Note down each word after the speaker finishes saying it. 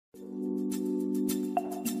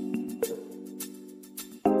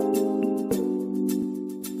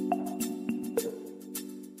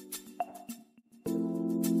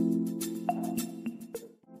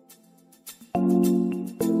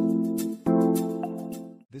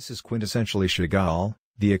This is quintessentially Chagall.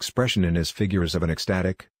 The expression in his figure is of an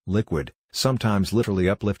ecstatic, liquid, sometimes literally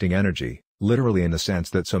uplifting energy, literally in the sense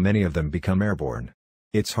that so many of them become airborne.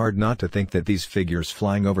 It's hard not to think that these figures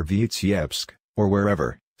flying over Vitebsk, or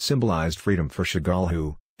wherever, symbolized freedom for Chagall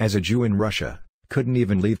who, as a Jew in Russia, couldn't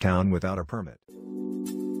even leave town without a permit.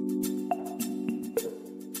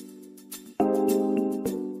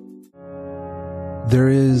 There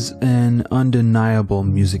is an undeniable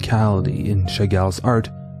musicality in Chagall's art,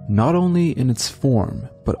 not only in its form,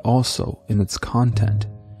 but also in its content.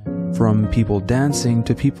 From people dancing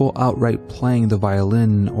to people outright playing the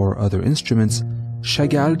violin or other instruments,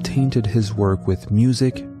 Chagall tainted his work with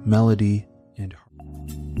music, melody, and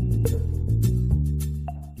harmony.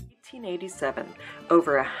 1887,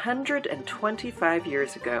 over 125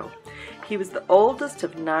 years ago, he was the oldest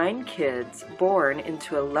of 9 kids born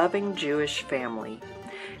into a loving Jewish family.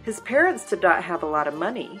 His parents did not have a lot of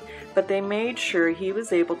money, but they made sure he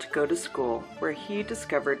was able to go to school, where he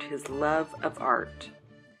discovered his love of art.